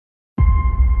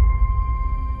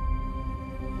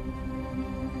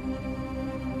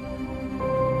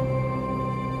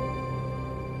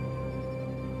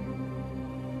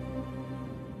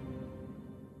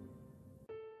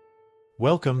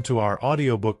Welcome to our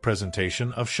audiobook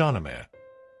presentation of Shahnameh,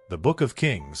 the Book of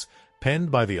Kings,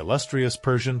 penned by the illustrious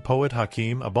Persian poet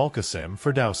Hakim Abolqasem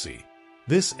Ferdowsi.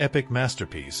 This epic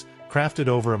masterpiece, crafted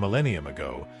over a millennium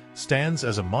ago, stands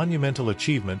as a monumental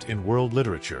achievement in world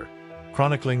literature,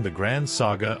 chronicling the grand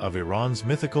saga of Iran's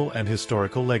mythical and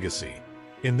historical legacy.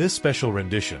 In this special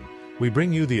rendition, we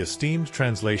bring you the esteemed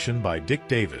translation by Dick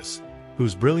Davis,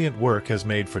 whose brilliant work has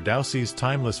made Ferdowsi's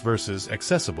timeless verses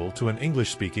accessible to an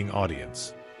English-speaking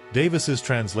audience. Davis's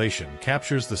translation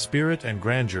captures the spirit and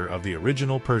grandeur of the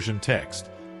original Persian text,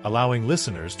 allowing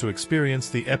listeners to experience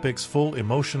the epic's full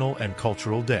emotional and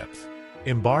cultural depth.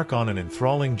 Embark on an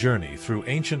enthralling journey through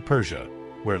ancient Persia,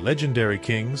 where legendary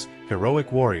kings,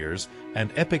 heroic warriors,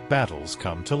 and epic battles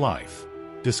come to life.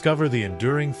 Discover the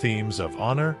enduring themes of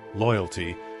honor,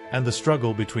 loyalty, and the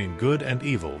struggle between good and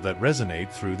evil that resonate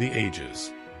through the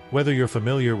ages. Whether you're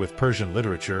familiar with Persian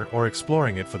literature or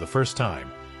exploring it for the first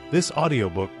time, this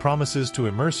audiobook promises to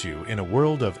immerse you in a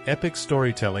world of epic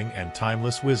storytelling and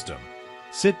timeless wisdom.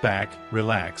 Sit back,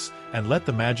 relax, and let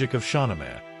the magic of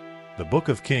Shahnameh, the Book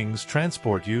of Kings,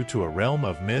 transport you to a realm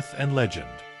of myth and legend.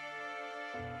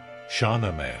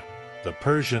 Shahnameh, the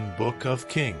Persian Book of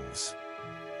Kings.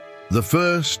 The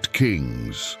First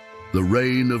Kings, the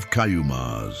reign of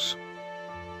Kayumars.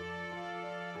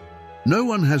 No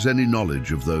one has any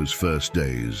knowledge of those first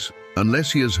days, unless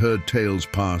he has heard tales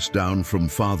passed down from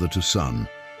father to son.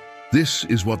 This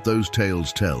is what those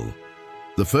tales tell.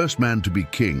 The first man to be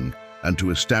king, and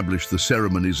to establish the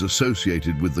ceremonies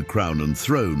associated with the crown and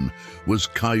throne, was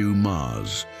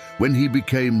Kayumars. When he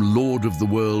became lord of the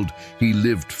world, he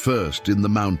lived first in the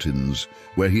mountains,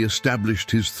 where he established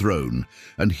his throne,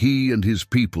 and he and his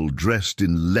people dressed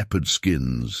in leopard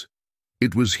skins.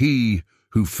 It was he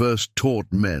who first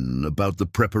taught men about the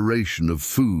preparation of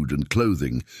food and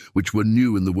clothing, which were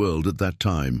new in the world at that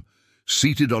time.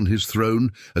 Seated on his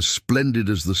throne, as splendid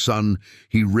as the sun,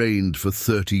 he reigned for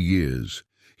 30 years.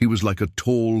 He was like a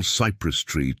tall cypress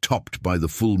tree topped by the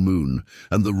full moon,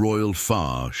 and the royal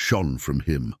far shone from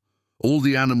him. All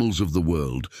the animals of the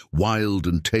world, wild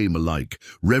and tame alike,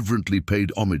 reverently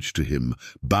paid homage to him,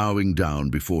 bowing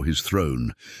down before his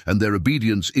throne, and their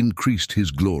obedience increased his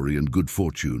glory and good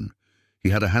fortune. He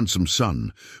had a handsome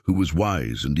son, who was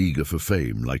wise and eager for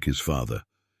fame, like his father.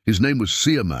 His name was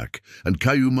Shahnameh, and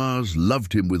Kayumars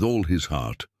loved him with all his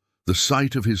heart. The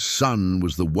sight of his son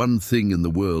was the one thing in the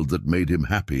world that made him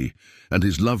happy, and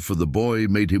his love for the boy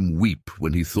made him weep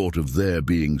when he thought of their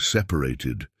being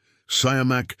separated.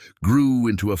 Shahnameh grew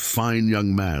into a fine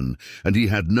young man, and he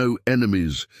had no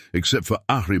enemies except for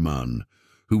Ahriman,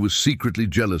 who was secretly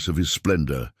jealous of his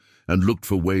splendor and looked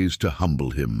for ways to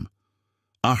humble him.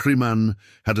 Ahriman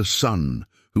had a son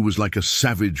who was like a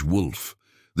savage wolf.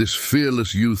 This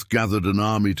fearless youth gathered an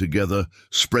army together,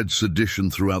 spread sedition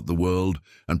throughout the world,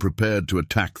 and prepared to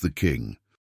attack the king.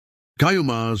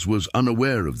 Kayumars was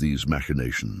unaware of these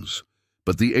machinations,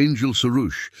 but the angel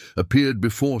Sarush appeared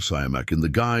before Shahnameh in the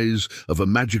guise of a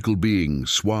magical being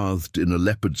swathed in a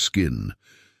leopard skin,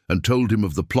 and told him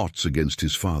of the plots against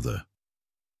his father.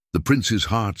 The prince's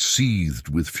heart seethed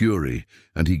with fury,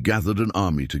 and he gathered an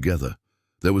army together.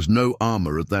 There was no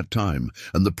armor at that time,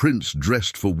 and the prince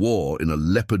dressed for war in a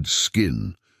leopard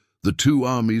skin. The two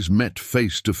armies met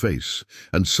face to face,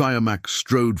 and Shahnameh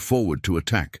strode forward to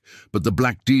attack, but the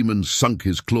black demon sunk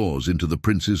his claws into the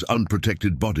prince's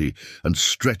unprotected body and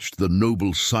stretched the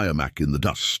noble Shahnameh in the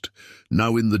dust.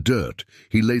 Now in the dirt,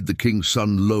 he laid the king's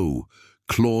son low,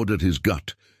 clawed at his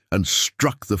gut, and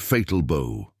struck the fatal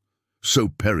blow. So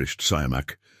perished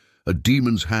Shahnameh. A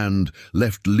demon's hand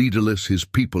left leaderless his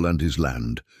people and his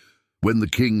land. When the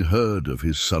king heard of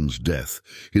his son's death,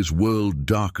 his world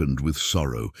darkened with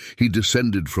sorrow. He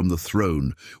descended from the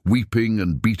throne, weeping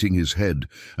and beating his head,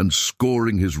 and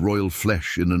scoring his royal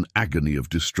flesh in an agony of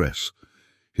distress.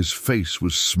 His face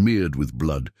was smeared with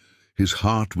blood, his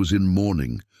heart was in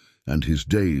mourning, and his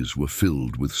days were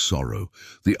filled with sorrow.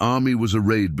 The army was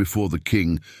arrayed before the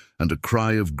king, and a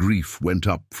cry of grief went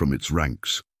up from its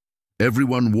ranks.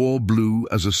 Everyone wore blue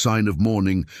as a sign of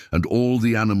mourning, and all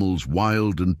the animals,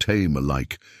 wild and tame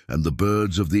alike, and the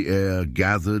birds of the air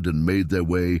gathered and made their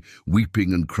way,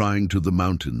 weeping and crying to the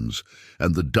mountains,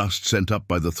 and the dust sent up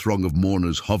by the throng of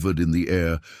mourners hovered in the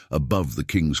air above the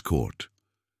king's court.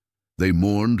 They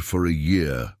mourned for a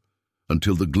year,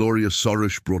 until the glorious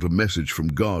Sarush brought a message from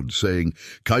God, saying,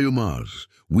 "Kayumars,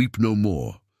 weep no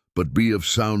more, but be of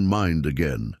sound mind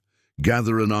again.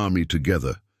 Gather an army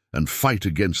together, and fight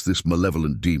against this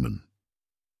malevolent demon."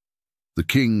 The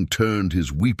king turned his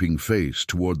weeping face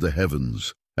toward the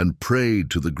heavens, and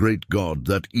prayed to the great God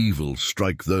that evil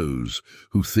strike those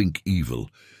who think evil.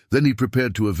 Then he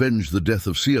prepared to avenge the death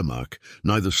of Siamak,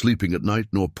 neither sleeping at night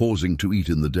nor pausing to eat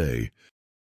in the day.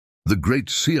 The great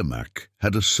Siamak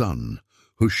had a son,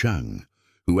 Hushang,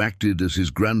 who acted as his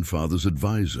grandfather's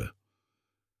advisor.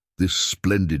 This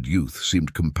splendid youth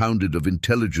seemed compounded of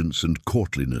intelligence and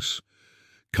courtliness.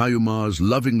 Kayumars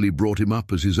lovingly brought him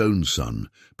up as his own son,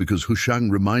 because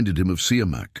Hushang reminded him of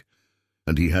Siamak,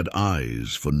 and he had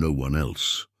eyes for no one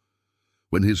else.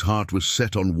 When his heart was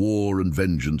set on war and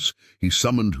vengeance, he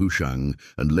summoned Hushang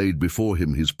and laid before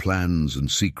him his plans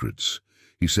and secrets.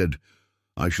 He said,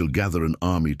 "I shall gather an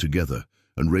army together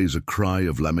and raise a cry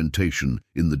of lamentation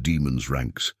in the demons'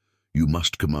 ranks. You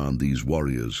must command these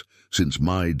warriors, since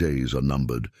my days are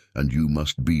numbered, and you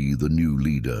must be the new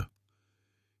leader."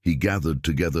 He gathered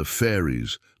together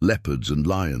fairies, leopards and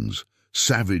lions,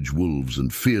 savage wolves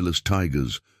and fearless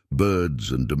tigers,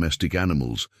 birds and domestic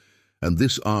animals, and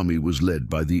this army was led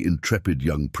by the intrepid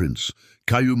young prince.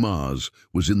 Kayumars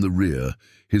was in the rear,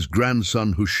 his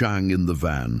grandson Hushang in the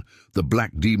van. The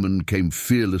black demon came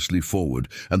fearlessly forward,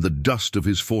 and the dust of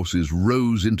his forces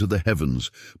rose into the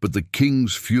heavens, but the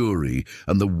king's fury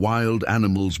and the wild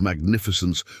animals'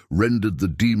 magnificence rendered the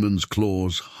demon's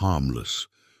claws harmless.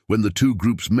 When the two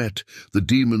groups met, the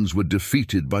demons were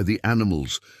defeated by the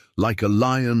animals. Like a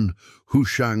lion,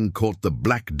 Hushang caught the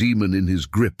black demon in his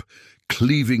grip,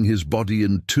 cleaving his body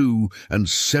in two and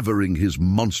severing his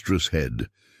monstrous head.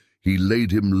 He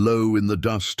laid him low in the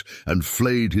dust and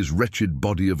flayed his wretched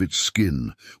body of its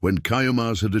skin. When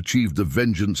Kayumars had achieved the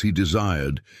vengeance he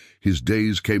desired, his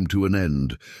days came to an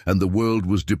end, and the world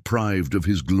was deprived of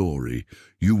his glory.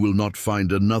 You will not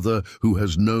find another who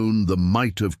has known the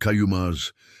might of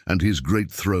Kayumars and his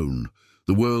great throne.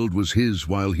 The world was his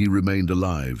while he remained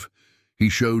alive. He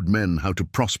showed men how to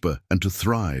prosper and to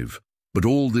thrive. But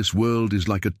all this world is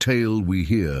like a tale we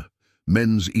hear.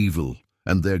 Men's evil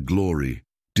and their glory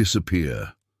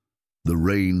disappear. The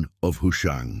reign of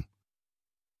Hushang.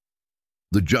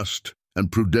 The just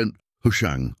and prudent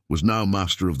Hushang was now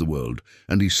master of the world,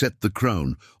 and he set the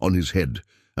crown on his head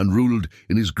and ruled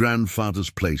in his grandfather's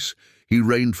place. He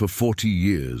reigned for 40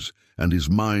 years, and his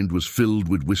mind was filled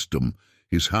with wisdom,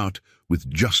 his heart with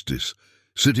justice.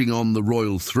 Sitting on the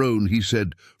royal throne, he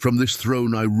said, "From this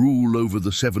throne I rule over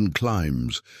the 7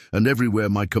 climes, and everywhere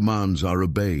my commands are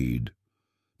obeyed."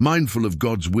 Mindful of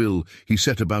God's will, he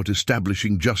set about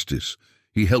establishing justice.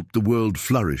 He helped the world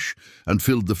flourish and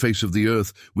filled the face of the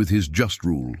earth with his just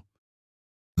rule.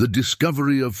 The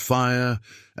discovery of fire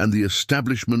and the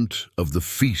establishment of the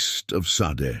Feast of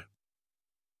Sadeh.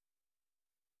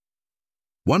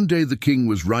 One day the king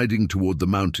was riding toward the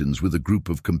mountains with a group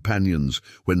of companions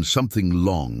when something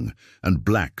long and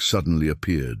black suddenly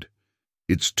appeared.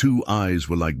 Its 2 eyes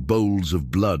were like bowls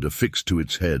of blood affixed to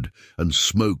its head, and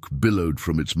smoke billowed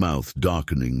from its mouth,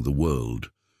 darkening the world.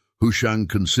 Hushang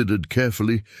considered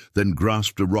carefully, then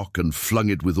grasped a rock and flung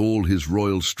it with all his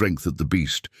royal strength at the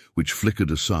beast, which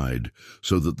flickered aside,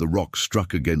 so that the rock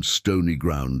struck against stony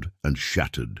ground and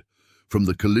shattered. From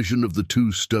the collision of the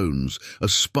 2 stones, a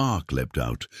spark leapt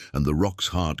out, and the rock's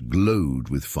heart glowed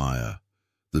with fire.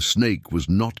 The snake was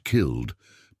not killed,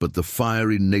 but the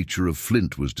fiery nature of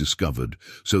flint was discovered,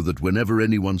 so that whenever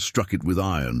anyone struck it with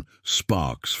iron,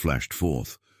 sparks flashed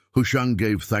forth. Hushang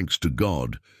gave thanks to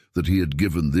God that he had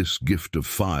given this gift of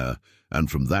fire, and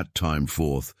from that time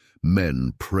forth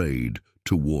men prayed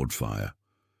toward fire.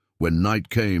 When night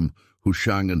came,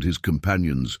 Hushang and his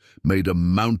companions made a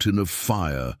mountain of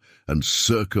fire and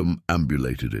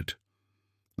circumambulated it.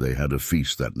 They had a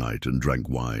feast that night and drank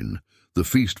wine. The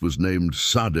feast was named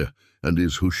Sadeh and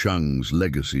is Hushang's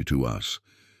legacy to us.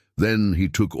 Then he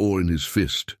took ore in his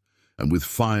fist, and with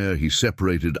fire he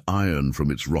separated iron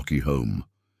from its rocky home.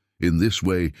 In this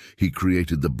way he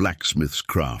created the blacksmith's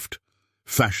craft,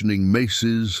 fashioning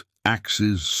maces,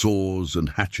 axes, saws, and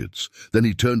hatchets. Then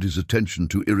he turned his attention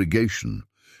to irrigation,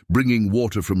 bringing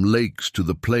water from lakes to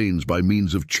the plains by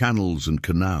means of channels and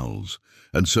canals,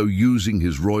 and so using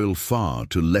his royal far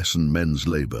to lessen men's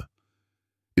labor.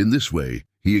 In this way,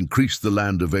 he increased the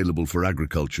land available for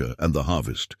agriculture and the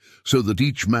harvest, so that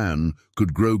each man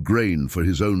could grow grain for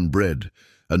his own bread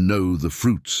and know the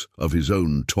fruits of his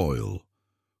own toil.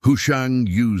 Hushang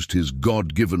used his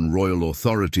God-given royal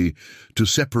authority to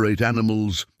separate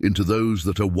animals into those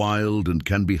that are wild and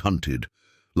can be hunted,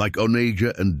 like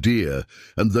onager and deer,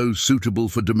 and those suitable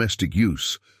for domestic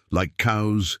use, like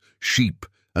cows, sheep,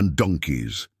 and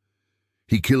donkeys.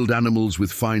 He killed animals with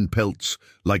fine pelts,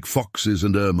 like foxes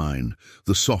and ermine,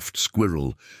 the soft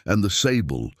squirrel, and the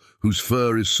sable, whose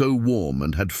fur is so warm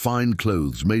and had fine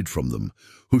clothes made from them.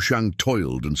 Hushang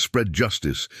toiled and spread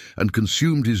justice, and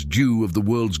consumed his due of the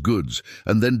world's goods,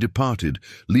 and then departed,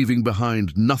 leaving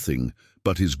behind nothing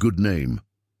but his good name.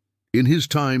 In his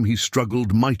time he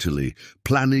struggled mightily,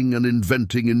 planning and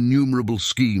inventing innumerable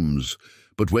schemes,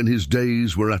 but when his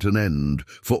days were at an end,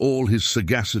 for all his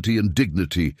sagacity and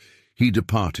dignity, he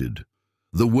departed.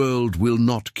 The world will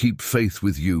not keep faith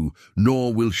with you,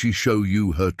 nor will she show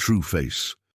you her true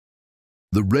face.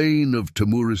 The reign of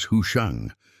Thammuris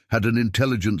Hushang had an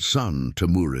intelligent son,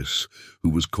 Thammuris,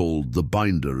 who was called the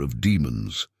Binder of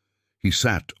Demons. He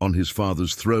sat on his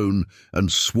father's throne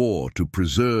and swore to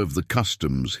preserve the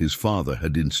customs his father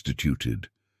had instituted.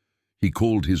 He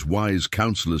called his wise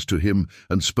counselors to him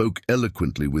and spoke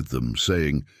eloquently with them,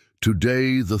 saying,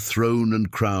 "Today the throne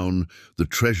and crown, the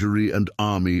treasury and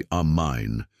army are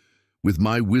mine. With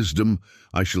my wisdom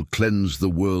I shall cleanse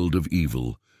the world of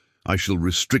evil. I shall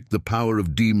restrict the power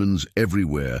of demons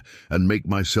everywhere and make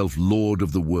myself lord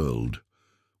of the world.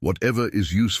 Whatever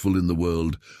is useful in the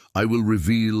world, I will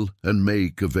reveal and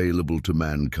make available to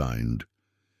mankind."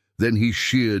 Then he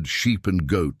sheared sheep and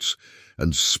goats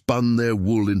and spun their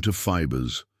wool into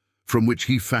fibers, from which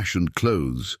he fashioned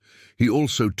clothes. He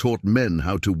also taught men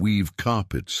how to weave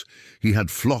carpets. He had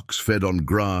flocks fed on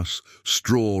grass,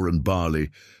 straw and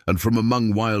barley, and from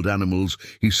among wild animals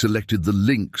he selected the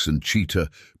lynx and cheetah,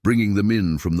 bringing them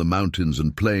in from the mountains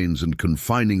and plains and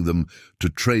confining them to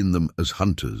train them as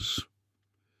hunters.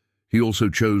 He also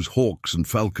chose hawks and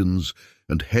falcons,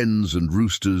 and hens and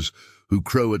roosters, who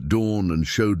crow at dawn, and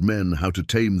showed men how to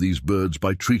tame these birds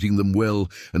by treating them well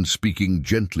and speaking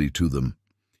gently to them.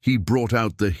 He brought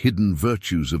out the hidden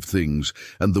virtues of things,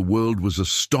 and the world was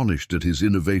astonished at his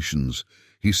innovations.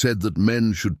 He said that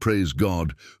men should praise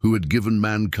God, who had given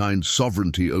mankind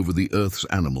sovereignty over the earth's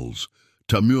animals.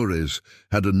 Thammuris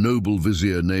had a noble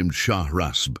vizier named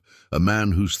Shahrasb, a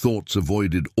man whose thoughts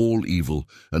avoided all evil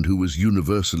and who was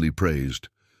universally praised.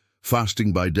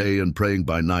 Fasting by day and praying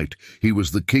by night, he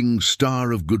was the king's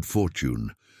star of good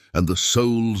fortune, and the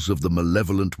souls of the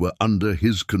malevolent were under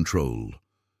his control.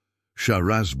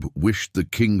 Shahrasb wished the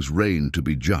king's reign to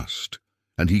be just,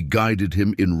 and he guided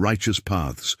him in righteous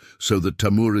paths, so that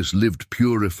Thammuris lived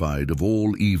purified of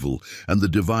all evil, and the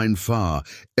divine fire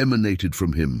emanated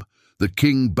from him. The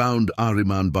king bound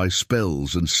Ahriman by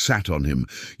spells and sat on him,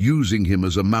 using him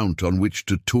as a mount on which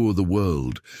to tour the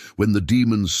world. When the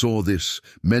demons saw this,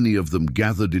 many of them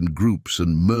gathered in groups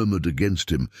and murmured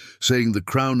against him, saying the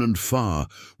crown and fire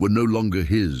were no longer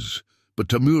his. But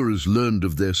Thammuris learned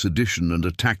of their sedition and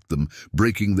attacked them,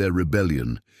 breaking their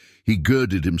rebellion. He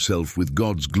girded himself with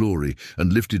God's glory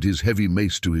and lifted his heavy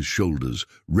mace to his shoulders,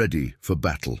 ready for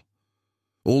battle.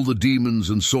 All the demons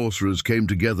and sorcerers came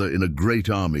together in a great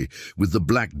army, with the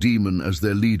black demon as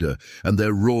their leader, and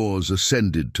their roars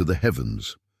ascended to the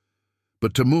heavens.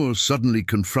 But Thammuris suddenly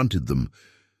confronted them,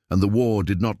 and the war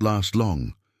did not last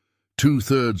long.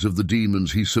 2/3 of the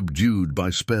demons he subdued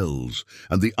by spells,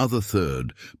 and the other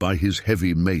third by his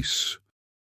heavy mace.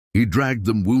 He dragged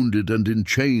them wounded and in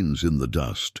chains in the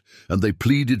dust, and they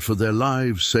pleaded for their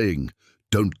lives, saying,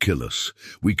 "Don't kill us.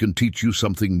 We can teach you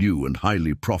something new and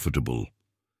highly profitable."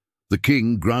 The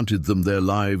king granted them their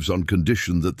lives on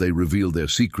condition that they reveal their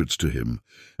secrets to him,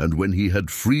 and when he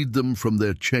had freed them from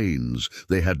their chains,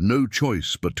 they had no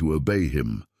choice but to obey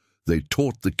him. They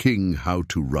taught the king how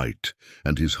to write,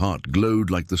 and his heart glowed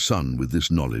like the sun with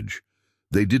this knowledge.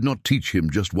 They did not teach him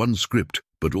just one script,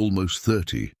 but almost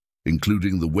 30,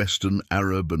 including the Western,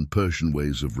 Arab, and Persian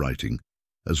ways of writing,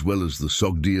 as well as the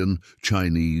Sogdian,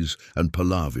 Chinese, and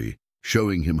Pahlavi,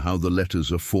 showing him how the letters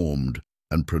are formed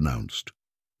and pronounced.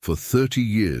 For 30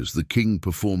 years the king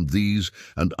performed these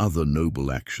and other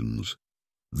noble actions.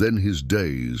 Then his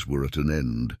days were at an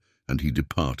end, and he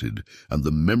departed, and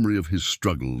the memory of his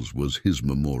struggles was his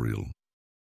memorial.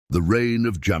 The reign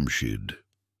of Jamshid.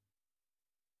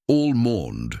 All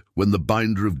mourned when the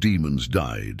binder of demons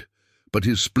died, but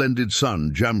his splendid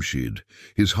son Jamshid,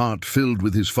 his heart filled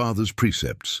with his father's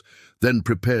precepts, then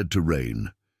prepared to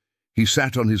reign. He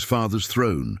sat on his father's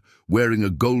throne, wearing a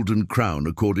golden crown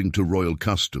according to royal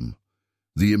custom.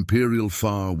 The imperial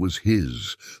far was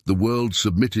his, the world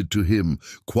submitted to him,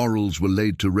 quarrels were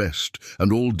laid to rest,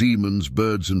 and all demons,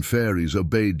 birds and fairies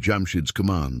obeyed Jamshid's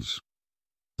commands.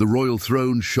 The royal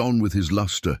throne shone with his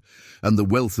luster, and the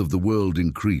wealth of the world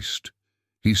increased.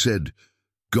 He said,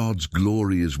 "God's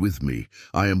glory is with me.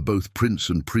 I am both prince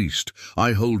and priest.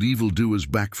 I hold evildoers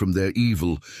back from their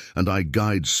evil, and I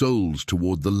guide souls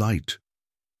toward the light."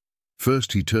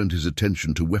 First he turned his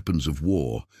attention to weapons of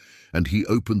war, and he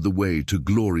opened the way to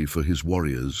glory for his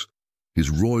warriors. His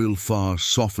royal far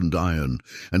softened iron,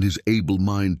 and his able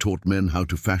mind taught men how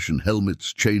to fashion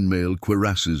helmets, chainmail,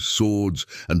 cuirasses, swords,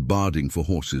 and barding for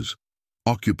horses.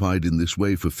 Occupied in this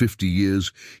way for 50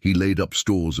 years, he laid up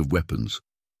stores of weapons.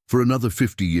 For another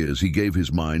 50 years he gave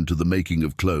his mind to the making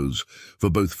of clothes, for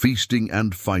both feasting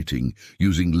and fighting,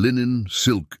 using linen,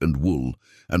 silk, and wool,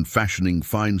 and fashioning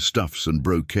fine stuffs and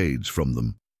brocades from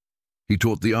them. He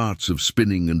taught the arts of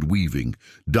spinning and weaving,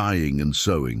 dyeing and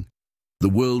sewing. The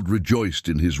world rejoiced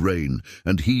in his reign,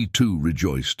 and he too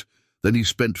rejoiced. Then he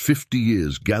spent 50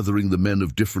 years gathering the men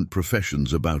of different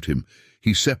professions about him.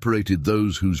 He separated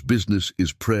those whose business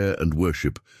is prayer and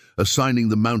worship, assigning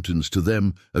the mountains to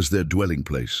them as their dwelling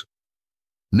place.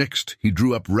 Next, he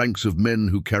drew up ranks of men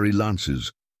who carry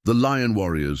lances, the lion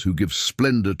warriors who give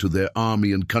splendor to their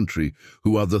army and country,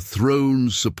 who are the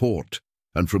throne's support,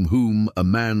 and from whom a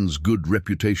man's good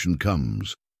reputation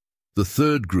comes. The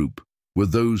third group were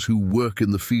those who work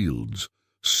in the fields,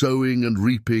 sowing and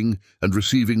reaping and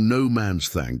receiving no man's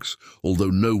thanks,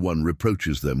 although no one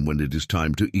reproaches them when it is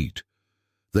time to eat.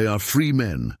 They are free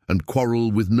men and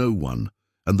quarrel with no one,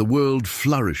 and the world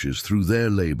flourishes through their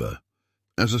labor.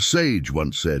 As a sage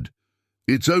once said,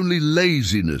 "It's only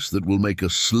laziness that will make a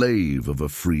slave of a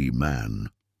free man."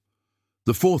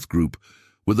 The fourth group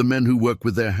were the men who work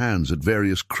with their hands at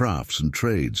various crafts and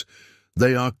trades.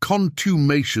 They are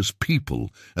contumacious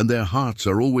people, and their hearts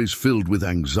are always filled with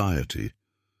anxiety.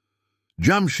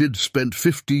 Jamshid spent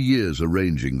 50 years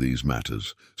arranging these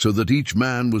matters, so that each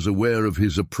man was aware of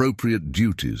his appropriate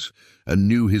duties and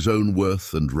knew his own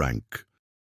worth and rank.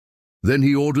 Then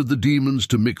he ordered the demons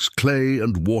to mix clay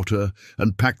and water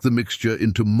and pack the mixture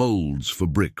into molds for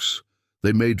bricks.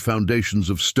 They made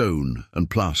foundations of stone and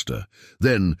plaster.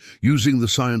 Then, using the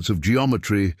science of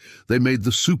geometry, they made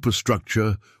the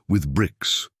superstructure with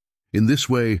bricks. In this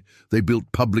way, they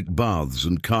built public baths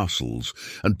and castles,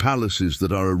 and palaces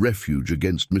that are a refuge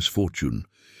against misfortune.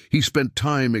 He spent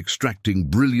time extracting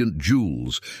brilliant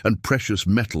jewels and precious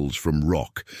metals from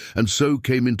rock, and so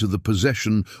came into the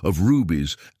possession of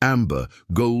rubies, amber,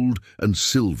 gold, and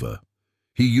silver.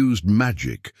 He used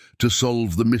magic to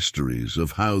solve the mysteries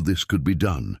of how this could be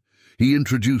done. He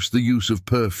introduced the use of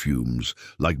perfumes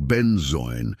like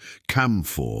benzoin,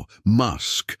 camphor,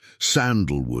 musk,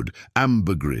 sandalwood,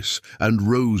 ambergris, and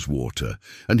rosewater,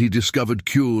 and he discovered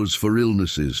cures for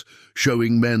illnesses,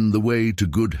 showing men the way to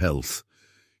good health.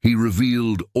 He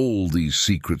revealed all these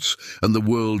secrets, and the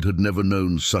world had never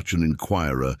known such an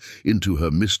inquirer into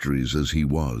her mysteries as he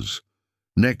was.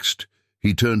 Next,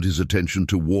 he turned his attention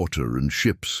to water and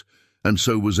ships, and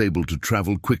so was able to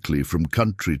travel quickly from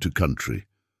country to country.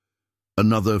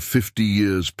 Another 50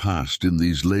 years passed in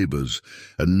these labors,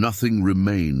 and nothing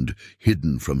remained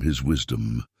hidden from his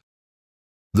wisdom.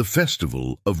 The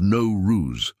festival of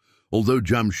Nowruz. Although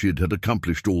Jamshid had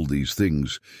accomplished all these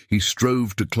things, he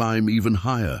strove to climb even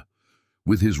higher.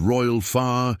 With his royal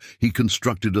far, he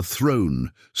constructed a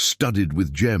throne studded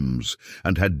with gems,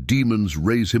 and had demons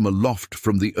raise him aloft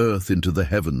from the earth into the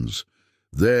heavens.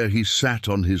 There he sat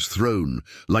on his throne,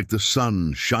 like the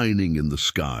sun shining in the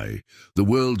sky. The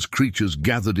world's creatures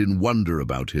gathered in wonder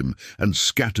about him, and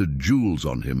scattered jewels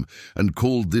on him, and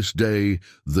called this day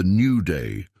the New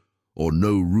Day, or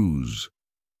Nowruz.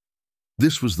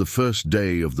 This was the first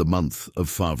day of the month of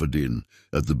Farvardin,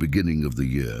 at the beginning of the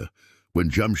year,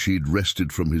 when Jamshid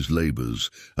rested from his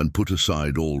labors and put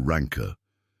aside all rancor.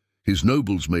 His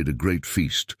nobles made a great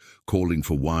feast, calling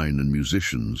for wine and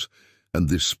musicians, and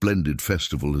this splendid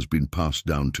festival has been passed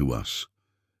down to us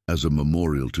as a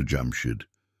memorial to Jamshid.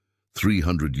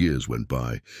 300 years went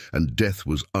by, and death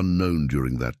was unknown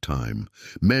during that time.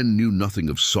 Men knew nothing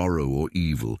of sorrow or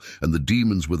evil, and the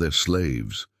demons were their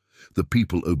slaves. The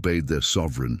people obeyed their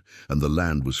sovereign, and the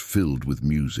land was filled with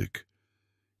music.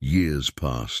 Years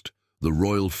passed. The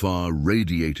royal far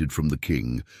radiated from the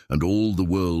king, and all the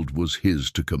world was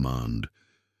his to command.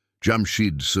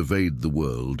 Jamshid surveyed the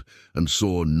world, and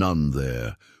saw none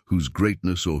there whose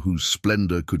greatness or whose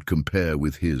splendor could compare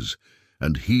with his,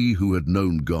 and he who had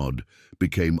known God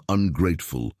became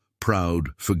ungrateful, proud,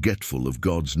 forgetful of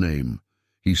God's name.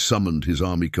 He summoned his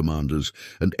army commanders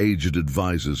and aged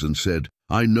advisers and said,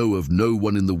 "I know of no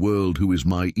one in the world who is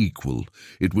my equal.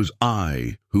 It was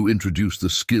I who introduced the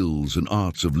skills and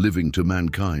arts of living to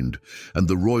mankind, and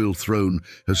the royal throne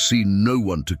has seen no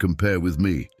one to compare with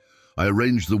me. I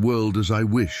arranged the world as I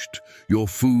wished. Your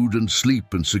food and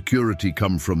sleep and security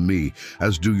come from me,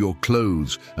 as do your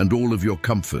clothes and all of your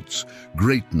comforts.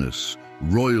 Greatness,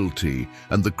 royalty,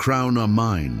 and the crown are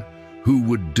mine. Who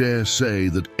would dare say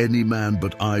that any man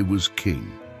but I was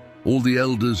king?" All the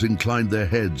elders inclined their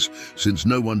heads, since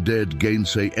no one dared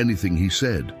gainsay anything he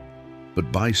said.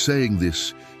 But by saying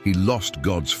this, he lost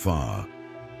God's far,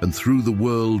 and through the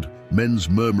world men's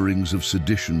murmurings of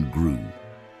sedition grew.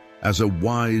 As a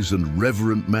wise and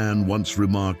reverent man once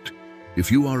remarked,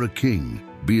 "If you are a king,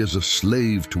 be as a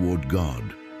slave toward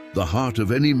God. The heart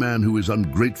of any man who is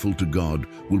ungrateful to God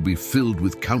will be filled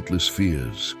with countless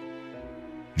fears."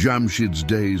 Jamshid's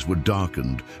days were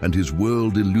darkened and his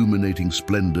world-illuminating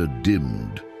splendor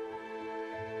dimmed.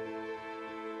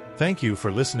 Thank you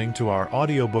for listening to our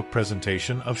audiobook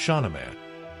presentation of Shahnameh,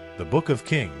 the Book of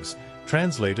Kings,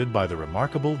 translated by the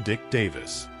remarkable Dick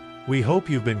Davis. We hope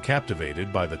you've been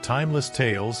captivated by the timeless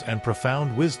tales and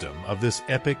profound wisdom of this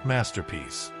epic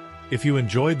masterpiece. If you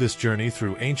enjoyed this journey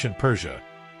through ancient Persia,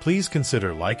 please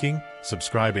consider liking,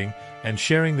 subscribing, and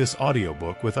sharing this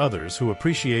audiobook with others who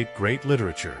appreciate great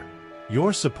literature.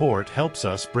 Your support helps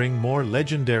us bring more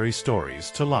legendary stories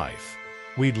to life.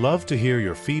 We'd love to hear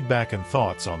your feedback and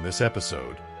thoughts on this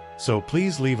episode, so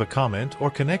please leave a comment or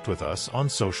connect with us on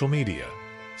social media.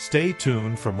 Stay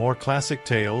tuned for more classic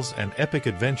tales and epic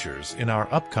adventures in our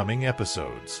upcoming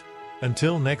episodes.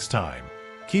 Until next time,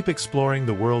 keep exploring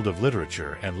the world of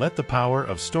literature and let the power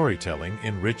of storytelling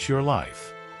enrich your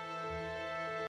life.